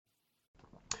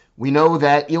We know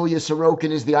that Ilya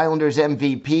Sorokin is the Islanders'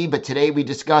 MVP, but today we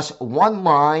discuss one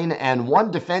line and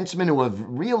one defenseman who have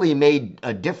really made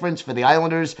a difference for the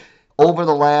Islanders over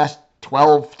the last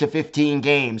 12 to 15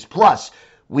 games. Plus,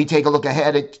 we take a look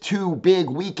ahead at two big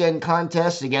weekend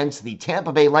contests against the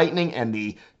Tampa Bay Lightning and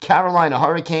the Carolina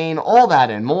Hurricane. All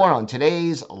that and more on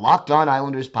today's Locked On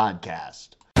Islanders podcast.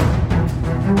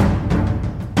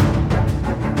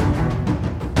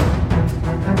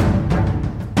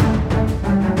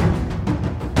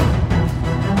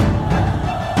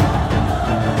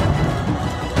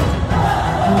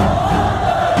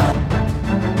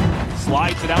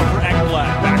 Slides it out for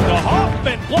Ekblad. Back to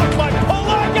Hoffman. Blocked by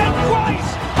Polak and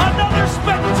Price. Another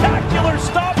spectacular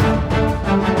stop.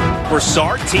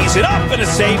 Broussard tees it up and a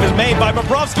save is made by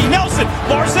Bobrovsky. Nelson.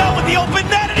 Barzal with the open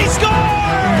net and he scores!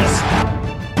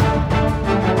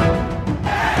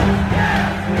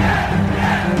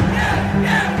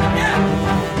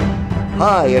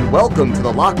 Hi, and welcome to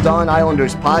the Locked On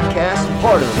Islanders podcast,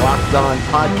 part of the Locked On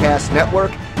Podcast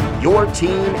Network, your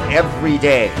team every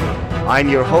day. I'm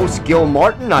your host, Gil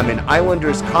Martin. I'm an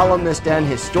Islanders columnist and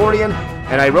historian,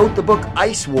 and I wrote the book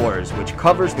Ice Wars, which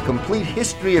covers the complete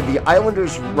history of the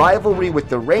Islanders' rivalry with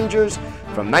the Rangers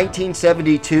from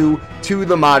 1972 to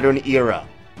the modern era.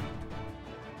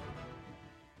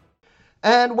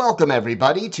 And welcome,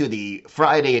 everybody, to the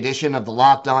Friday edition of the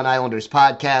Locked On Islanders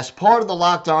podcast, part of the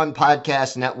Locked On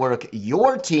Podcast Network,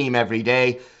 your team every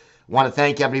day. Want to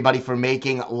thank everybody for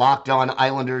making Locked On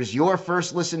Islanders your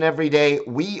first listen every day.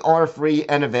 We are free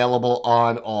and available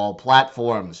on all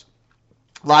platforms.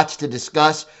 Lots to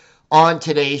discuss on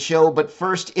today's show, but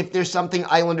first, if there's something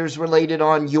Islanders related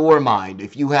on your mind,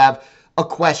 if you have a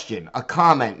question, a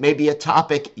comment, maybe a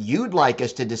topic you'd like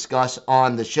us to discuss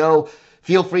on the show,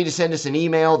 feel free to send us an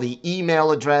email. The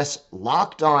email address,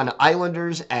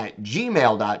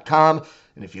 lockedonislanders@gmail.com.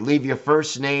 And if you leave your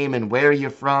first name and where you're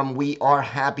from, we are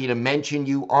happy to mention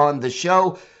you on the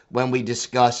show when we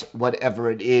discuss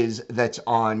whatever it is that's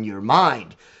on your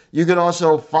mind. You can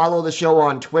also follow the show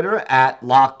on Twitter at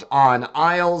Locked On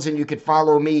Isles, and you can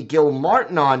follow me, Gil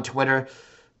Martin, on Twitter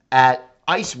at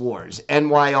Ice Wars,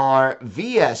 NYRVSNYI.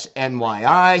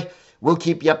 We'll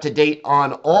keep you up to date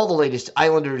on all the latest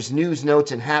Islanders news,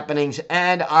 notes, and happenings,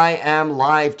 and I am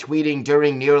live tweeting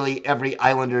during nearly every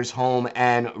Islanders home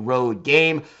and road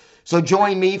game. So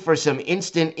join me for some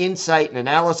instant insight and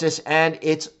analysis, and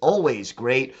it's always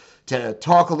great to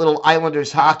talk a little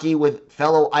Islanders hockey with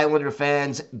fellow Islander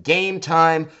fans, game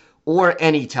time or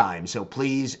anytime. So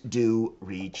please do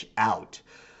reach out.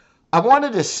 I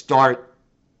wanted to start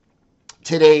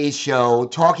today's show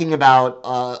talking about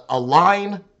a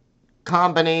line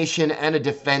combination and a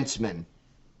defenseman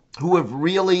who have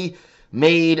really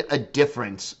made a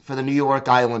difference for the New York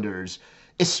Islanders,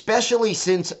 especially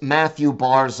since Matthew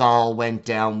Barzal went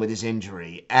down with his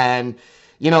injury. And,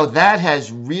 that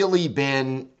has really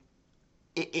been,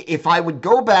 if I would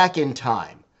go back in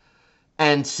time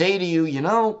and say to you,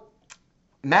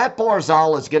 Matt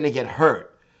Barzal is going to get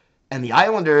hurt and the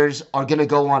Islanders are going to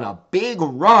go on a big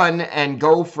run and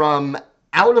go from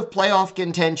out of playoff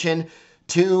contention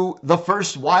to the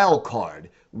first wild card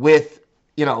with,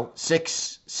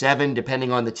 6, 7,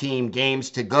 depending on the team, games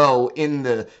to go in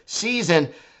the season.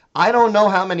 I don't know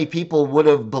how many people would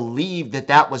have believed that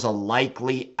that was a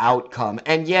likely outcome.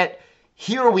 And yet,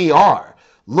 here we are,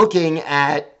 looking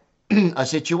at a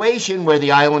situation where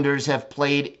the Islanders have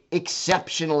played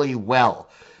exceptionally well.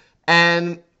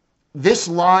 And this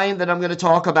line that I'm going to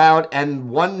talk about, and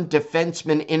one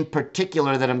defenseman in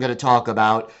particular that I'm going to talk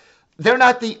about, they're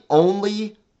not the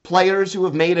only players who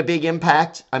have made a big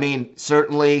impact. I mean,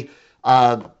 certainly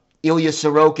Ilya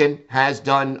Sorokin has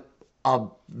done a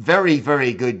very,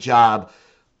 very good job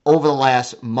over the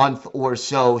last month or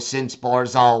so since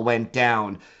Barzal went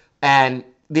down. And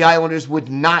the Islanders would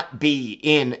not be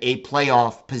in a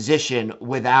playoff position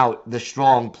without the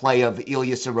strong play of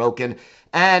Ilya Sorokin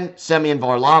and Semyon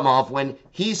Varlamov when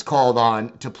he's called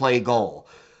on to play goal.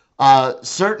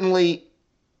 Certainly,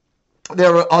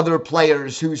 there are other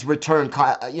players whose return,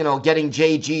 getting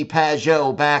J.G.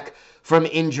 Pageau back from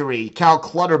injury, Cal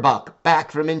Clutterbuck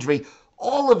back from injury.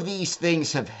 All of these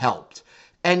things have helped.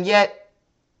 And yet,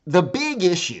 the big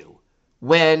issue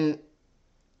when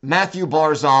Matthew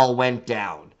Barzal went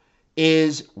down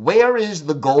is, where is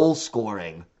the goal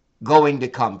scoring going to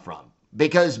come from?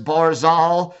 Because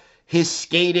Barzal, his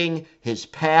skating, his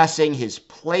passing, his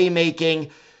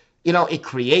playmaking, it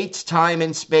creates time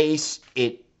and space.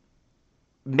 It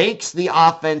makes the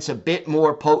offense a bit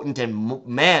more potent, and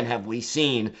man, have we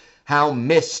seen how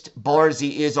missed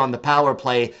Barzy is on the power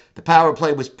play. The power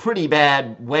play was pretty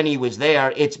bad when he was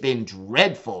there. It's been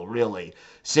dreadful, really,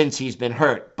 since he's been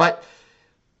hurt. But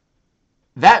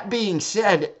that being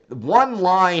said, one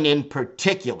line in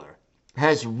particular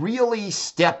has really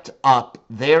stepped up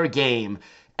their game.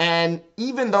 And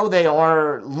even though they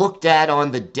are looked at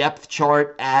on the depth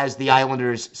chart as the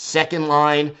Islanders' second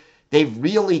line, they've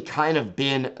really kind of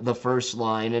been the first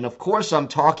line. And of course, I'm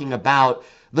talking about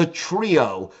the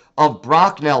trio of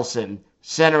Brock Nelson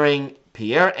centering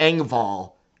Pierre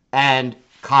Engvall and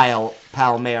Kyle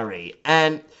Palmieri.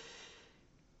 And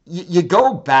you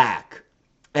go back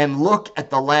and look at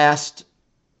the last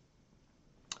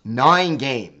 9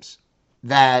 games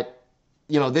that,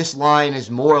 this line has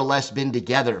more or less been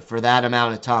together for that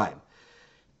amount of time.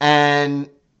 And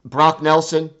Brock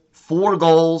Nelson, 4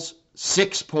 goals,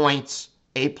 6 points,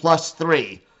 a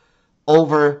 +3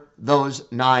 over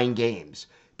those 9 games.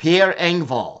 Pierre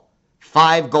Engvall,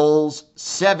 5 goals,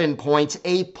 7 points,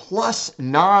 a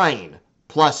 +9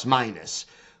 plus-minus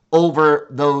over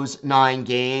those 9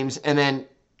 games. And then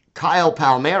Kyle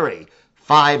Palmieri,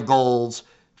 5 goals,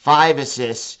 5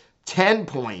 assists, 10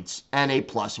 points, and a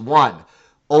 +1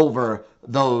 over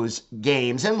those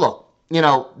games. And look,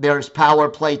 there's power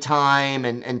play time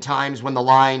and times when the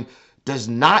line does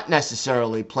not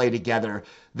necessarily play together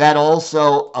that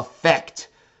also affect,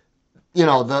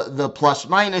 the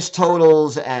plus-minus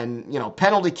totals and,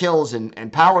 penalty kills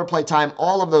and power play time.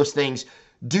 All of those things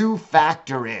do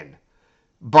factor in.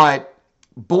 But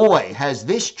boy, has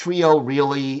this trio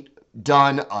really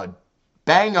done a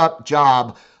bang-up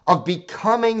job of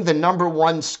becoming the number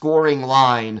 1 scoring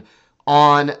line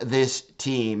on this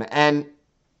team. And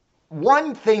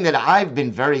one thing that I've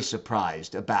been very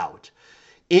surprised about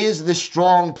is the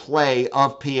strong play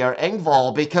of Pierre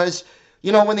Engvall because,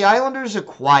 when the Islanders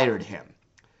acquired him,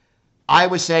 I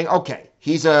was saying, okay,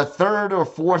 he's a 3rd or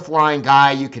 4th line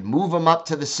guy. You can move him up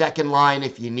to the 2nd line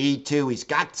if you need to. He's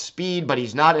got speed, but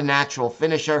he's not a natural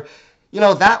finisher.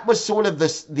 That was sort of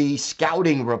the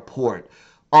scouting report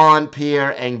on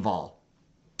Pierre Engvall.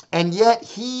 And yet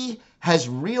he has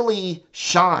really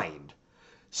shined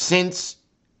since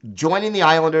joining the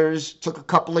Islanders. Took a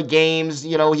couple of games,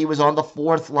 he was on the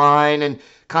 4th line and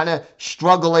kind of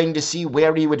struggling to see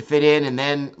where he would fit in. And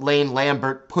then Lane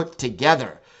Lambert put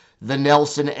together the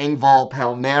Nelson, Engvall,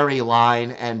 Palmieri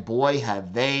line, and boy,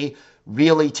 have they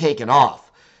really taken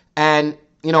off. And,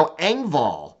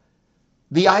 Engvall,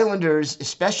 the Islanders,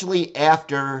 especially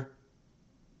after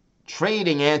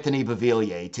trading Anthony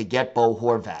Beauvillier to get Bo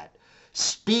Horvat,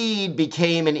 speed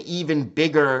became an even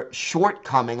bigger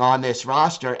shortcoming on this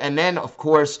roster. And then, of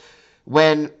course,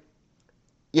 when,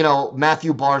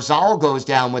 Matthew Barzal goes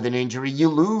down with an injury, you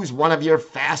lose one of your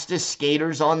fastest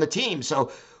skaters on the team.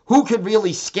 So who could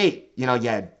really skate? You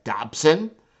had Dobson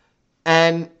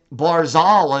and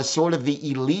Barzal as sort of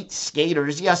the elite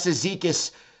skaters. Yes,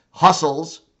 Ezekis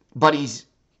hustles, but he's,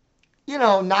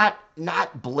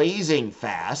 not blazing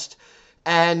fast.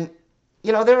 And,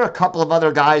 there are a couple of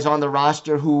other guys on the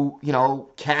roster who,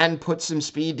 can put some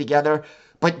speed together.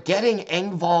 But getting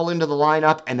Engvall into the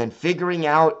lineup and then figuring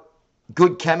out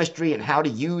good chemistry and how to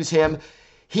use him,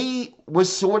 he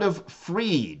was sort of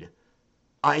freed,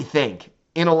 I think,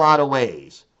 in a lot of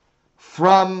ways.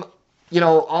 From,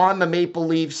 on the Maple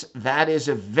Leafs, that is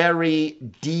a very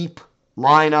deep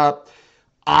lineup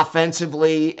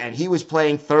offensively, and he was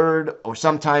playing 3rd or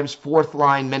sometimes 4th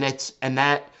line minutes, and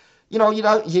that, he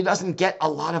doesn't get a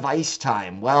lot of ice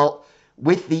time. Well,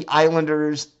 with the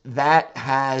Islanders, that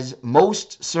has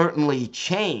most certainly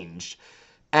changed.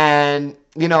 And,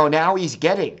 now he's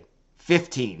getting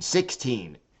 15,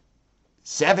 16,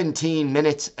 17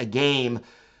 minutes a game,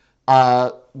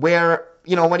 where,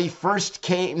 when he first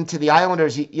came to the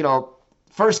Islanders,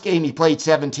 first game he played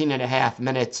 17 and a half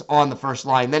minutes on the first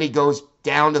line. Then he goes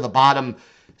down to the bottom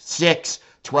 6,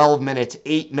 12 minutes,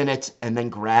 8 minutes, and then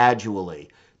gradually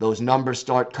those numbers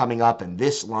start coming up, and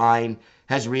this line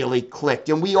has really clicked.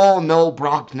 And we all know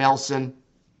Brock Nelson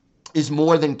is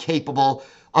more than capable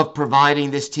of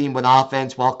providing this team with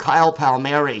offense, while Kyle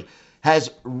Palmieri has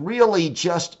really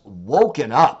just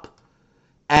woken up.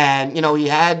 And, he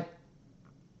had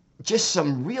just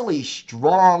some really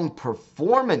strong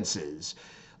performances,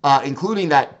 including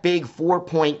that big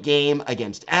 4-point game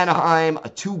against Anaheim, a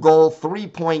 2-goal,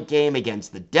 3-point game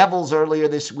against the Devils earlier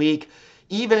this week.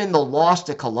 Even in the loss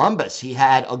to Columbus, he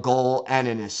had a goal and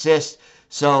an assist.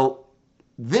 So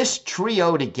this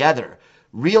trio together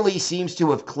really seems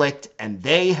to have clicked, and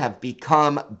they have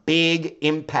become big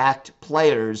impact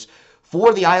players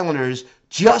for the Islanders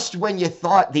just when you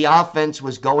thought the offense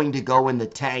was going to go in the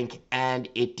tank, and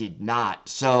it did not.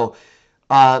 So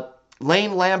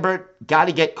Lane Lambert got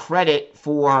to get credit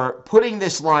for putting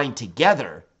this line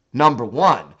together, number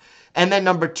one. And then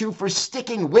number 2, for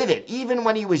sticking with it, even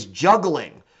when he was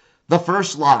juggling the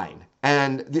first line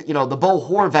and, the Bo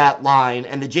Horvat line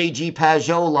and the J.G.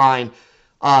 Pajot line,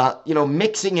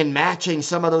 mixing and matching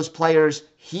some of those players.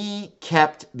 He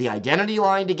kept the identity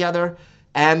line together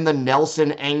and the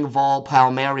Nelson, Engvall,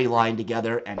 Palmieri line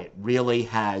together, and it really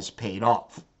has paid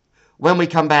off. When we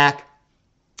come back,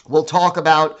 we'll talk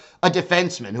about a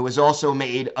defenseman who has also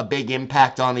made a big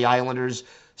impact on the Islanders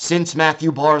since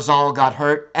Matthew Barzal got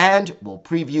hurt, and we'll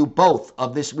preview both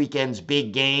of this weekend's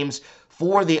big games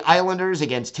for the Islanders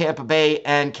against Tampa Bay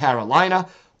and Carolina.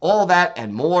 All that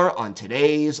and more on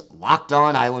today's Locked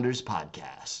On Islanders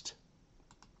podcast.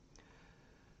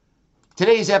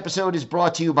 Today's episode is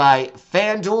brought to you by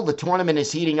FanDuel. The tournament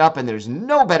is heating up, and there's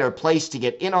no better place to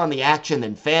get in on the action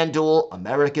than FanDuel,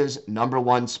 America's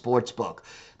 #1 sportsbook.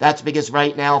 That's because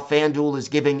right now, FanDuel is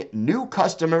giving new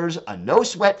customers a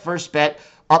no-sweat first bet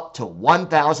up to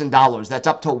 $1,000. That's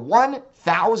up to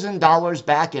 $1,000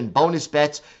 back in bonus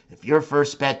bets if your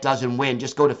first bet doesn't win.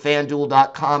 Just go to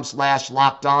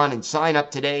FanDuel.com/lockedon and sign up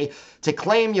today to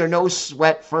claim your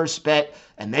no-sweat first bet,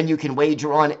 and then you can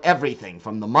wager on everything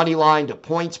from the money line to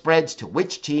point spreads to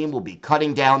which team will be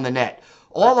cutting down the net.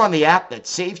 All on the app that's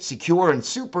safe, secure, and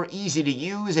super easy to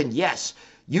use. And yes,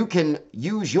 you can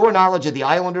use your knowledge of the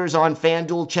Islanders on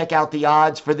FanDuel. Check out the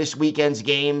odds for this weekend's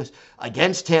games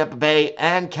against Tampa Bay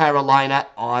and Carolina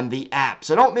on the app.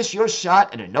 So don't miss your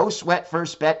shot at a no-sweat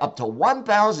first bet up to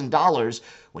 $1,000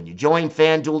 when you join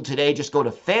FanDuel today. Just go to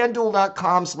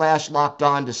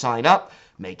FanDuel.com/lockedon to sign up.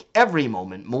 Make every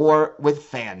moment more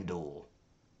with FanDuel.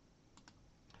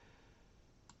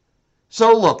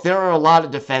 So look, there are a lot of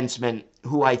defensemen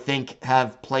who I think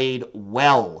have played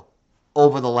well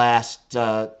over the last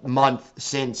month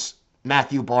since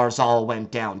Matthew Barzal went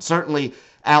down. Certainly,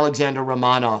 Alexander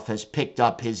Romanov has picked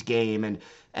up his game,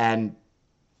 and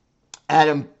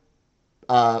Ryan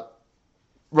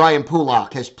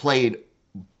Pulock has played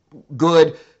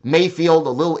good. Mayfield, a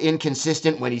little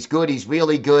inconsistent. When he's good, he's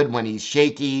really good. When he's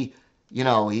shaky,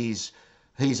 he's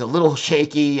a little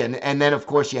shaky. And then, of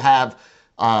course, you have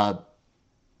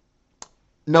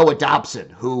Noah Dobson,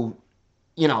 who,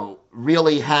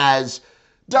 really has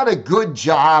done a good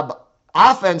job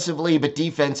offensively, but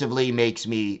defensively makes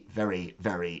me very,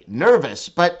 very nervous.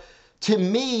 But to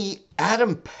me,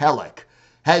 Adam Pelech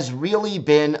has really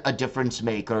been a difference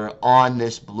maker on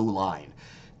this blue line.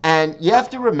 And you have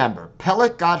to remember,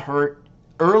 Pelech got hurt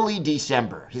early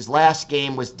December. His last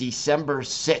game was December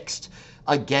 6th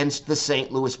against the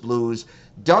St. Louis Blues.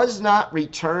 Does not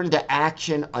return to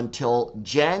action until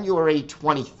January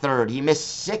 23rd. He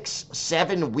missed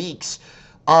 6-7 weeks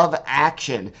of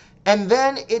action. And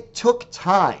then it took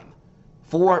time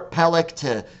for Pelech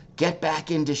to get back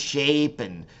into shape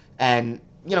and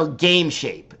game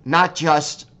shape. Not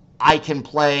just I can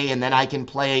play and then I can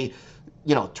play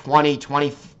 20,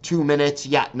 22 minutes.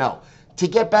 Yeah, no. To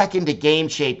get back into game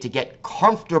shape, to get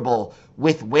comfortable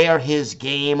with where his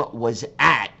game was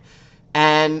at.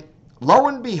 And lo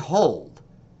and behold,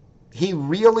 he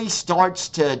really starts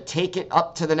to take it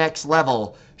up to the next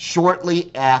level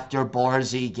shortly after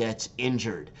Barzy gets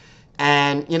injured.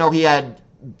 And, he had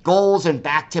goals in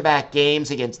back-to-back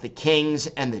games against the Kings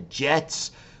and the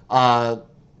Jets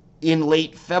in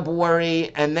late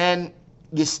February. And then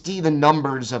you see the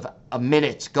numbers of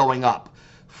minutes going up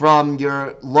from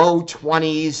your low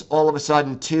 20s all of a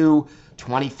sudden to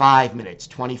 25 minutes,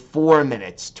 24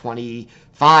 minutes,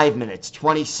 25 minutes,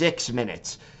 26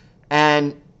 minutes.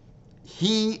 And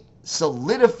he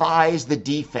solidifies the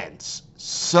defense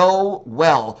so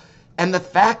well. And the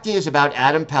fact is about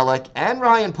Adam Pelech and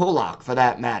Ryan Pulock, for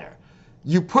that matter,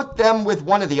 you put them with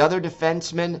one of the other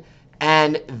defensemen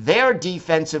and their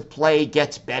defensive play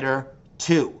gets better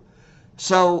too.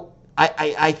 So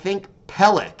I think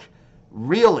Pelech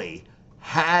really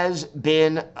has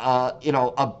been,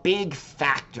 a big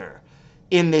factor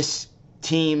in this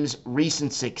team's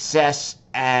recent success.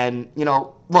 And,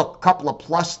 look, a couple of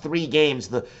 +3 games,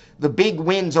 the big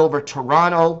wins over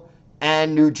Toronto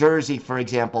and New Jersey, for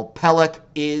example, Pelech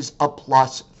is a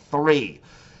 +3.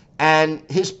 And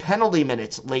his penalty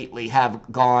minutes lately have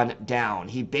gone down.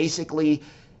 He basically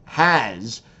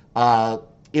has,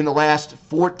 in the last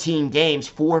 14 games,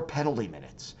 4 penalty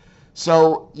minutes.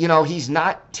 So, he's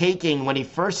not taking, when he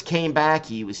first came back,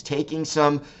 he was taking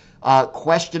some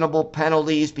questionable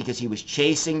penalties because he was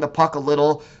chasing the puck a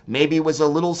little, maybe was a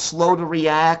little slow to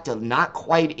react, not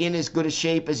quite in as good a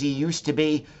shape as he used to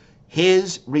be.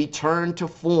 His return to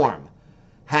form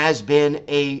has been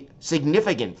a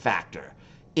significant factor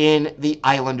in the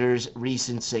Islanders'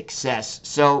 recent success.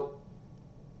 So,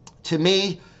 to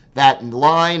me, that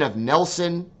line of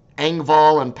Nelson,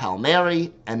 Engvall and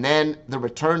Palmieri, and then the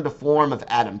return to form of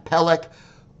Adam Pelech.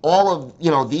 All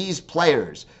of these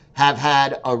players have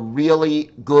had a really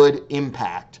good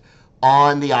impact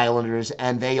on the Islanders,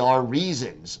 and they are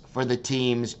reasons for the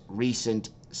team's recent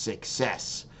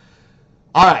success.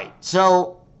 All right,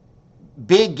 so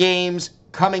big games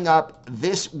coming up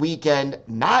this weekend.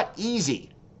 Not easy,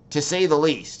 to say the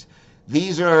least.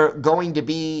 These are going to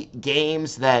be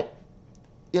games that,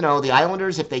 the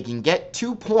Islanders, if they can get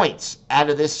 2 points out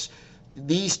of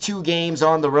these 2 games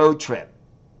on the road trip,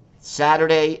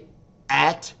 Saturday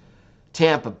at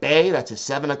Tampa Bay, that's a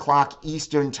 7 o'clock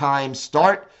Eastern time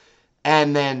start,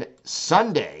 and then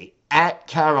Sunday at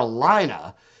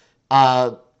Carolina,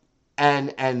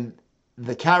 and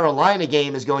the Carolina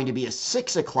game is going to be a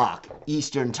 6 o'clock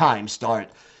Eastern time start.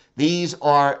 These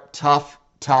are tough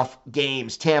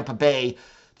games. Tampa Bay,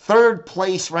 third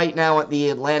place right now at the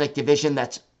Atlantic Division.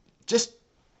 That's just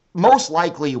most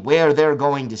likely where they're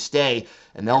going to stay,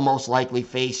 and they'll most likely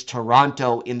face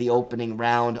Toronto in the opening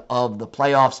round of the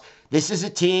playoffs. This is a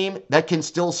team that can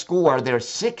still score. They're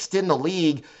 6th in the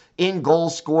league in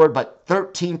goals scored, but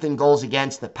 13th in goals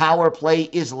against. The power play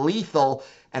is lethal,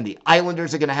 and the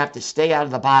Islanders are going to have to stay out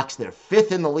of the box. They're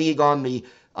 5th in the league on the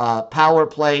power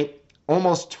play,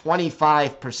 almost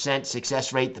 25%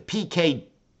 success rate. The PK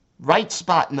right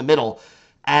spot in the middle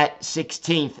at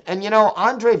 16th. And,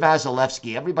 Andrei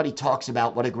Vasilevskiy, everybody talks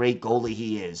about what a great goalie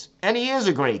he is, and he is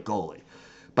a great goalie.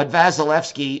 But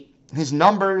Vasilevskiy, his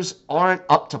numbers aren't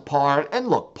up to par. And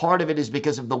look, part of it is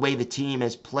because of the way the team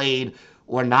has played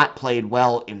or not played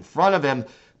well in front of him.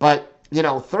 But,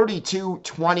 32,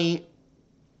 20,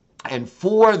 and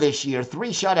 4 this year, 3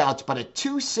 shutouts, but a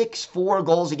 2.64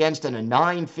 goals against and a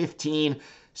 9.15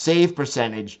 save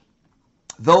percentage.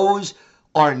 Those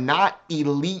are not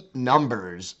elite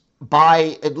numbers,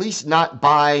 at least not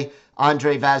by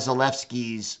Andrei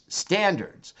Vasilevskiy's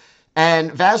standards.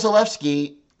 And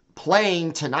Vasilevskiy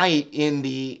playing tonight in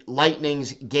the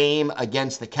Lightning's game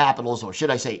against the Capitals, or should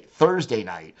I say Thursday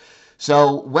night.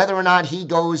 So whether or not he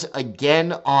goes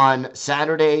again on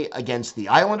Saturday against the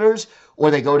Islanders, or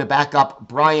they go to back up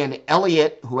Brian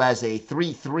Elliott, who has a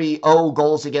 3.30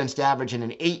 goals against average and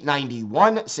an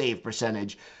 8.91 save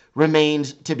percentage,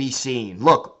 remains to be seen.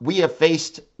 Look, we have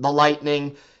faced the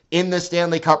Lightning in the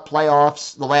Stanley Cup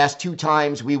playoffs the last 2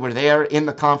 times we were there in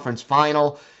the conference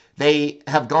final. They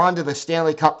have gone to the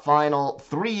Stanley Cup final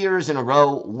 3 years in a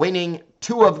row, winning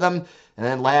 2 of them. And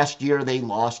then last year they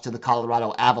lost to the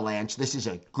Colorado Avalanche. This is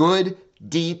a good,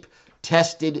 deep,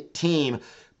 tested team.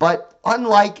 But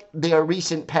unlike their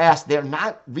recent past, they're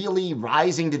not really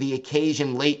rising to the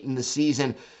occasion late in the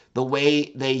season the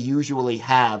way they usually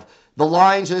have. The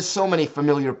lines, there's so many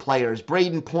familiar players.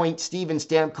 Braden Point, Steven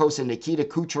Stamkos, and Nikita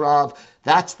Kucherov.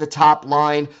 That's the top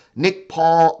line. Nick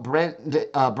Paul,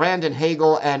 Brandon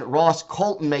Hagel, and Ross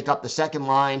Colton make up the second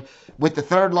line. With the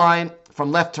third line,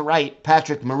 from left to right,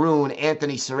 Patrick Maroon,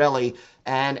 Anthony Cirelli,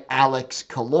 and Alex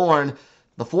Killorn.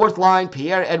 The fourth line,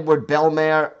 Pierre-Edouard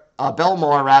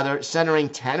Bellemare, centering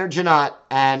Tanner Janot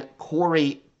and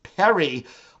Corey Perry.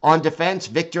 On defense,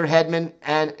 Victor Hedman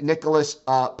and Nicholas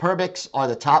Perbix are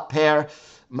the top pair.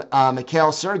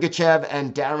 Mikhail Sergachev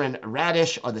and Darren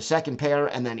Radish are the second pair.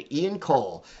 And then Ian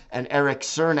Cole and Eric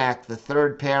Cernak, the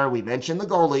third pair. We mentioned the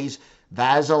goalies,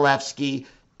 Vasilevskiy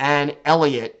and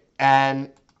Elliott.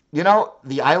 And,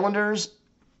 the Islanders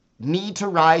need to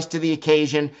rise to the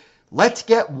occasion. Let's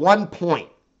get 1 point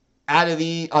out of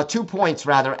 2 points,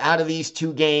 out of these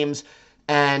 2 games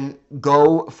and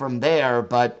go from there.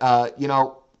 But,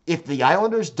 if the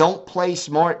Islanders don't play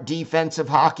smart defensive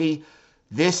hockey,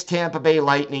 this Tampa Bay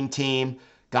Lightning team,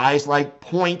 guys like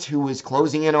Point, who is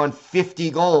closing in on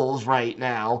 50 goals right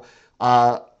now,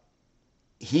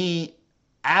 he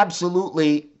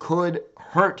absolutely could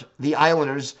hurt the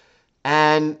Islanders.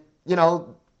 And,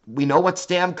 we know what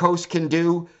Stamkos can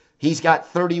do. He's got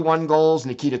 31 goals.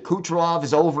 Nikita Kucherov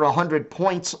is over 100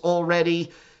 points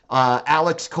already.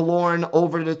 Alex Killorn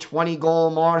over the 20-goal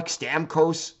mark.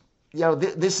 Stamkos,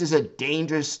 this is a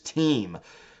dangerous team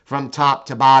from top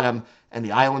to bottom, and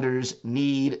the Islanders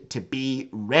need to be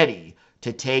ready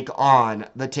to take on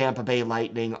the Tampa Bay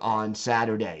Lightning on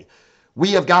Saturday.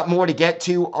 We have got more to get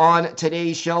to on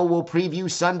today's show. We'll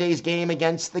preview Sunday's game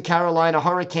against the Carolina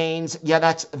Hurricanes. Yeah,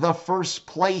 that's the first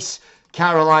place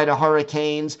Carolina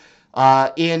Hurricanes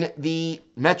in the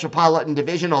Metropolitan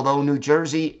Division, although New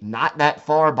Jersey not that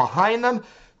far behind them.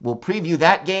 We'll preview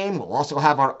that game. We'll also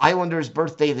have our Islanders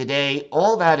birthday of the day.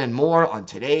 All that and more on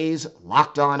today's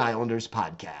Locked On Islanders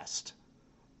podcast.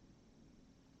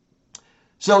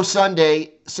 So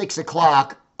Sunday, 6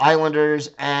 o'clock,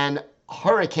 Islanders and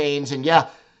Hurricanes. And yeah,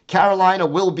 Carolina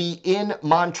will be in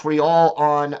Montreal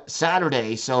on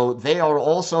Saturday, so they are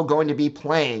also going to be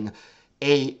playing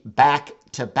a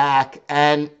back-to-back,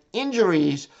 and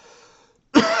injuries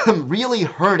really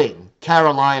hurting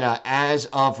Carolina as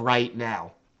of right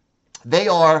now. They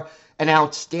are an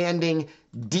outstanding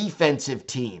defensive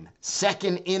team,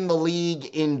 second in the league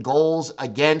in goals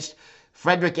against.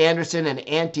 Frederik Andersen and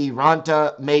Antti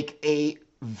Ranta make a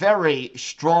very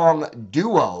strong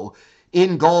duo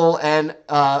in goal, and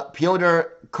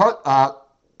Pyotr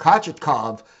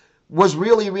Kochetkov was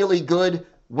really, really good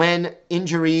when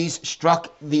injuries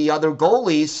struck the other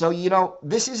goalies. So,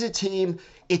 this is a team,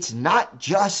 it's not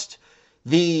just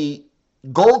the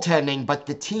goaltending, but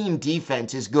the team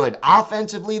defense is good.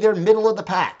 Offensively, they're middle of the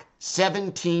pack,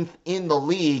 17th in the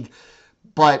league.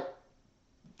 But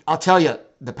I'll tell you,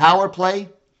 the power play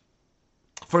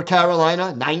for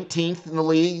Carolina, 19th in the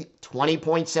league,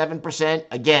 20.7%.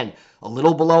 Again, a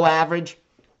little below average,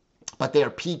 but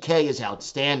their PK is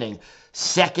outstanding.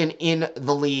 Second in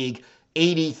the league,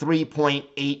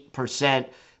 83.8%.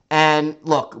 And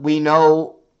look, we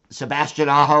know Sebastian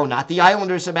Aho, not the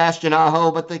Islanders Sebastian Aho,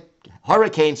 but the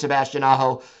Hurricane Sebastian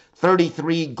Aho,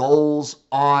 33 goals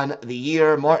on the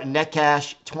year. Martin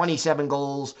Necas, 27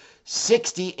 goals,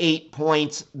 68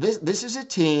 points. This is a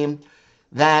team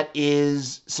that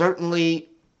is certainly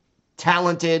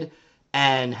talented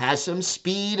and has some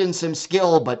speed and some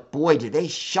skill, but boy, do they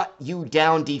shut you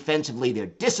down defensively. They're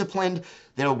disciplined.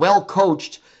 They're well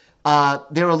coached.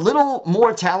 They're a little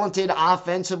more talented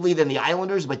offensively than the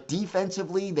Islanders, but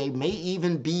defensively, they may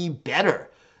even be better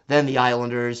than the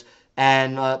Islanders.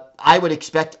 And I would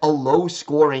expect a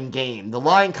low-scoring game. The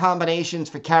line combinations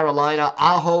for Carolina,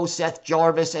 Aho, Seth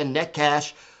Jarvis, and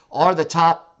Necas are the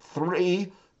top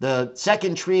three. The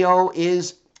second trio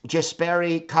is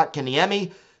Jesperi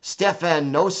Kotkaniemi,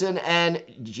 Stefan Noesen, and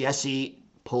Jesse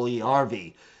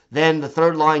Puljujarvi. Then the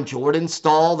third line, Jordan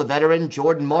Staal, the veteran,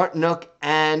 Jordan Martinook,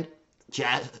 and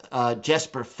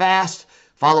Jesper Fast,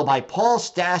 followed by Paul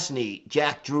Stastny,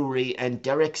 Jack Drury, and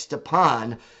Derek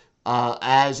Stepan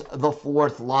as the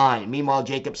fourth line. Meanwhile,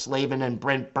 Jacob Slavin and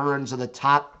Brent Burns are the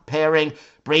top pairing.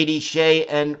 Brady Shea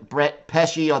and Brett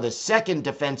Pesce are the second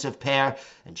defensive pair.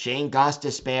 And Shane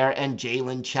Gostisbehere and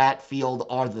Jalen Chatfield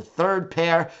are the third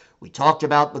pair. We talked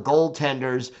about the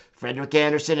goaltenders, Frederik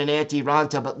Andersen and Antti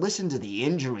Ranta, but listen to the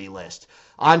injury list.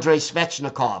 Andrei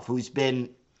Svechnikov, who's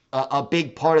been a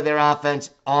big part of their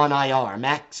offense, on IR.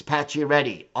 Max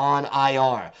Pacioretty on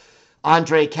IR.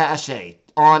 Andre Kase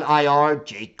on IR.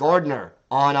 Jake Gardner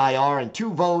on IR. And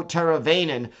Teuvo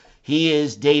Teravainen, he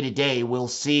is day-to-day. We'll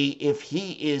see if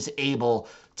he is able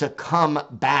to come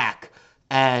back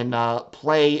and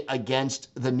play against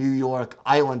the New York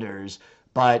Islanders.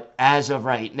 But as of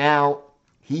right now,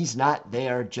 he's not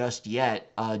there just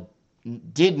yet.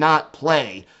 Did not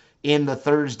play in the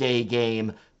Thursday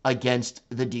game against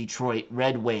the Detroit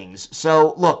Red Wings.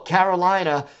 So, look,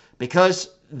 Carolina,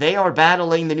 because they are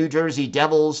battling the New Jersey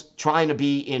Devils, trying to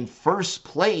be in first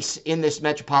place in this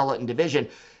Metropolitan Division.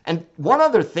 And one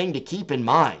other thing to keep in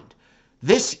mind,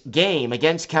 this game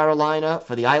against Carolina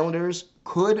for the Islanders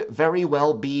could very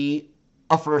well be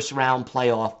a first-round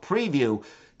playoff preview.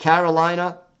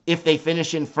 Carolina, if they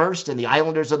finish in first and the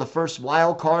Islanders are the first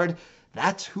wild card,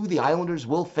 that's who the Islanders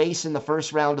will face in the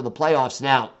first round of the playoffs.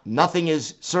 Now, nothing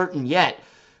is certain yet,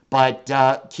 but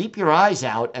keep your eyes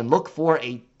out and look for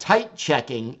a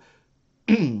tight-checking,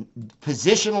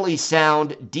 positionally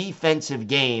sound defensive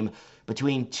game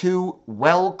between two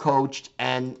well-coached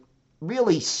and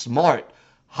really smart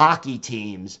hockey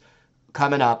teams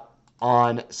coming up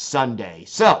on Sunday.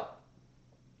 So,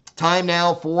 time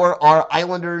now for our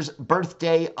Islanders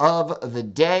birthday of the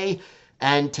day,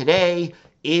 and today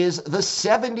is the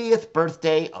 70th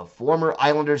birthday of former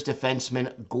Islanders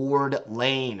defenseman Gord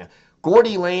Lane.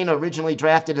 Gordy Lane, originally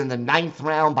drafted in the 9th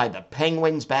round by the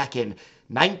Penguins back in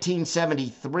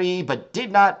 1973, but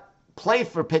did not play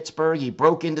for Pittsburgh. He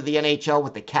broke into the NHL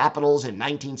with the Capitals in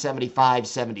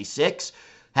 1975-76,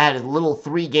 had a little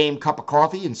 3-game cup of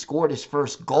coffee and scored his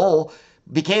first goal,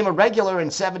 became a regular in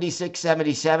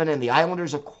 76-77, and the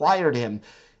Islanders acquired him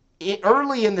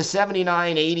early in the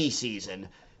 79-80 season.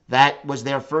 That was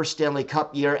their first Stanley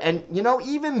Cup year. And,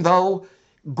 even though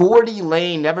Gordy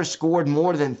Lane never scored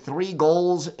more than 3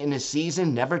 goals in a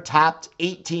season, never topped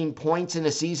 18 points in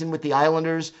a season with the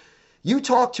Islanders, you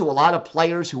talk to a lot of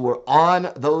players who were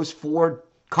on those 4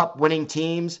 Cup-winning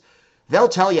teams, they'll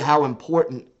tell you how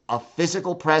important a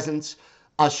physical presence,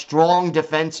 a strong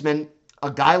defenseman,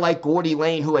 a guy like Gordy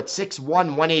Lane, who at 6'1",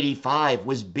 185,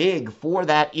 was big for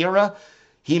that era.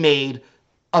 He made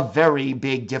a very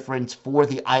big difference for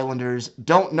the Islanders.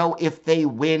 Don't know if they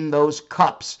win those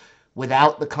cups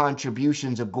without the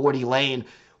contributions of Gordie Lane.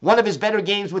 One of his better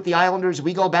games with the Islanders,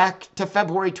 we go back to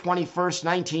February 21st,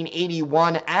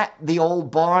 1981, at the Old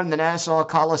Barn, the Nassau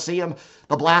Coliseum.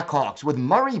 The Blackhawks with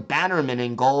Murray Bannerman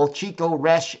in goal, Chico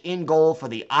Resch in goal for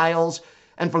the Isles.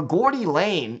 And for Gordie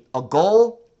Lane, a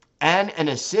goal and an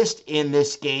assist in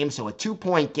this game, so a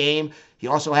 2-point game. He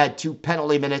also had 2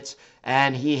 penalty minutes,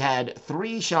 and he had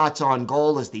 3 shots on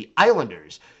goal as the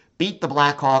Islanders beat the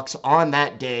Blackhawks on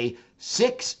that day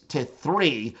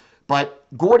 6-3. But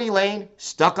Gordie Lane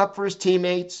stuck up for his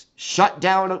teammates, shut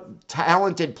down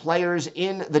talented players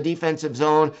in the defensive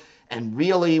zone, and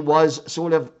really was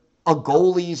sort of a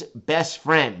goalie's best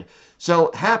friend.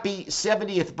 So happy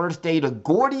 70th birthday to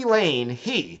Gordie Lane.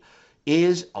 He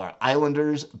is our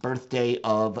Islanders' birthday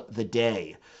of the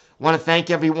day. I want to thank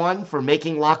everyone for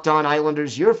making Locked On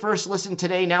Islanders your first listen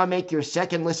today. Now make your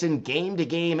second listen game to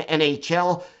game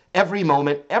NHL. Every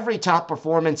moment, every top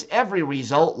performance, every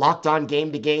result, Locked On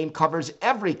Game to Game covers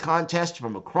every contest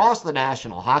from across the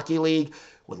National Hockey League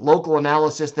with local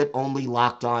analysis that only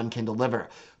Locked On can deliver.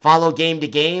 Follow Game to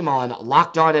Game on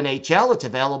Locked On NHL. It's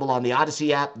available on the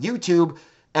Odyssey app, YouTube,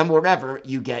 and wherever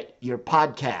you get your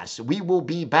podcasts. We will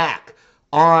be back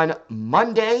on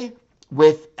Monday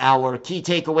with our key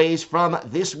takeaways from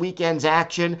this weekend's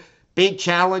action. Big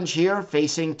challenge here,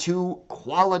 facing 2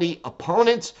 quality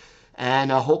opponents.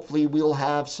 And hopefully we'll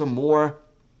have some more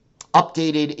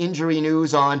updated injury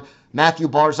news on Matthew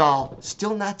Barzal.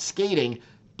 Still not skating.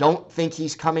 Don't think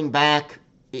he's coming back.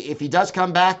 If he does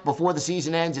come back before the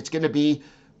season ends, it's going to be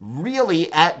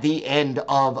really at the end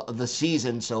of the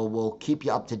season. So we'll keep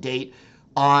you up to date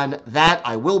on that.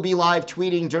 I will be live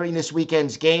tweeting during this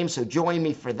weekend's game, so join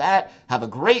me for that. Have a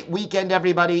great weekend,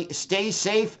 everybody. Stay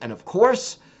safe. And of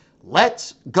course,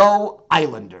 let's go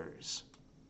Islanders.